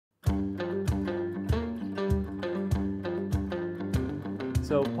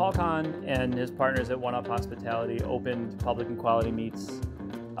So Paul Kahn and his partners at One Up Hospitality opened Publican Quality Meats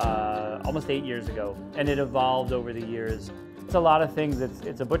almost 8 years ago, and it evolved over the years. It's a lot of things.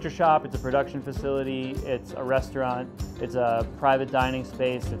 It's a butcher shop, it's a production facility, it's a restaurant, it's a private dining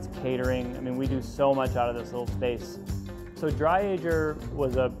space, it's catering. I mean, we do so much out of this little space. So Dry Ager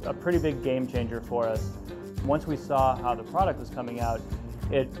was a pretty big game changer for us. Once we saw how the product was coming out,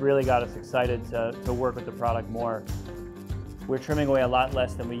 it really got us excited to work with the product more. We're trimming away a lot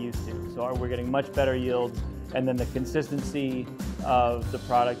less than we used to, so we're getting much better yields, and then the consistency of the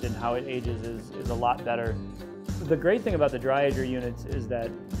product and how it ages is a lot better. The great thing about the Dry Ager units is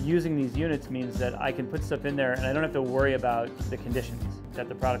that using these units means that I can put stuff in there and I don't have to worry about the conditions that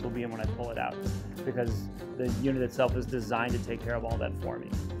the product will be in when I pull it out, because the unit itself is designed to take care of all that for me.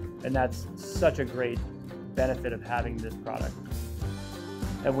 And that's such a great benefit of having this product.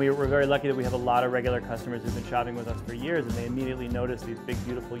 And we're very lucky that we have a lot of regular customers who've been shopping with us for years, and they immediately notice these big,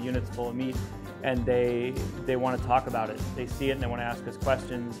 beautiful units full of meat, and they want to talk about it. They see it and they want to ask us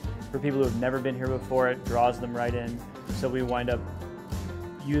questions. For people who have never been here before, it draws them right in. So we wind up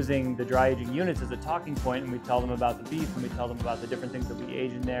using the dry aging units as a talking point, and we tell them about the beef, and we tell them about the different things that we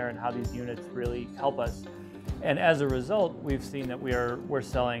age in there and how these units really help us. And as a result, we've seen that we're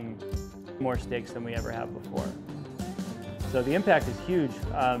selling more steaks than we ever have before. So the impact is huge.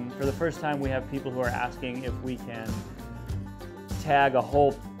 For the first time, we have people who are asking if we can tag a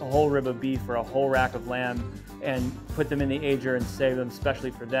whole rib of beef or a whole rack of lamb and put them in the ager and save them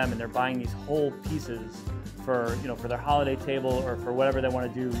specially for them. And they're buying these whole pieces for their holiday table or for whatever they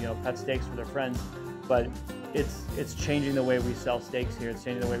want to do, cut steaks for their friends. But it's changing the way we sell steaks here. It's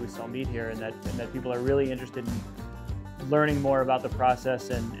changing the way we sell meat here, and that people are really interested in learning more about the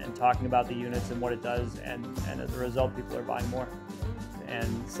process and talking about the units and what it does, and as a result, people are buying more. And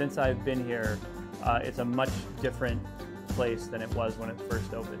since I've been here, it's a much different place than it was when it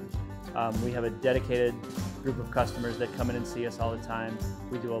first opened. We have a dedicated group of customers that come in and see us all the time.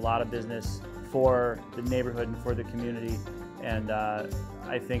 We do a lot of business for the neighborhood and for the community, and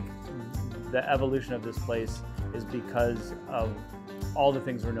I think the evolution of this place is because of all the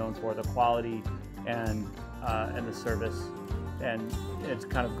things we're known for, the quality and the service, and it's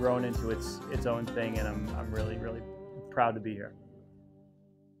kind of grown into its own thing, and I'm really, really proud to be here.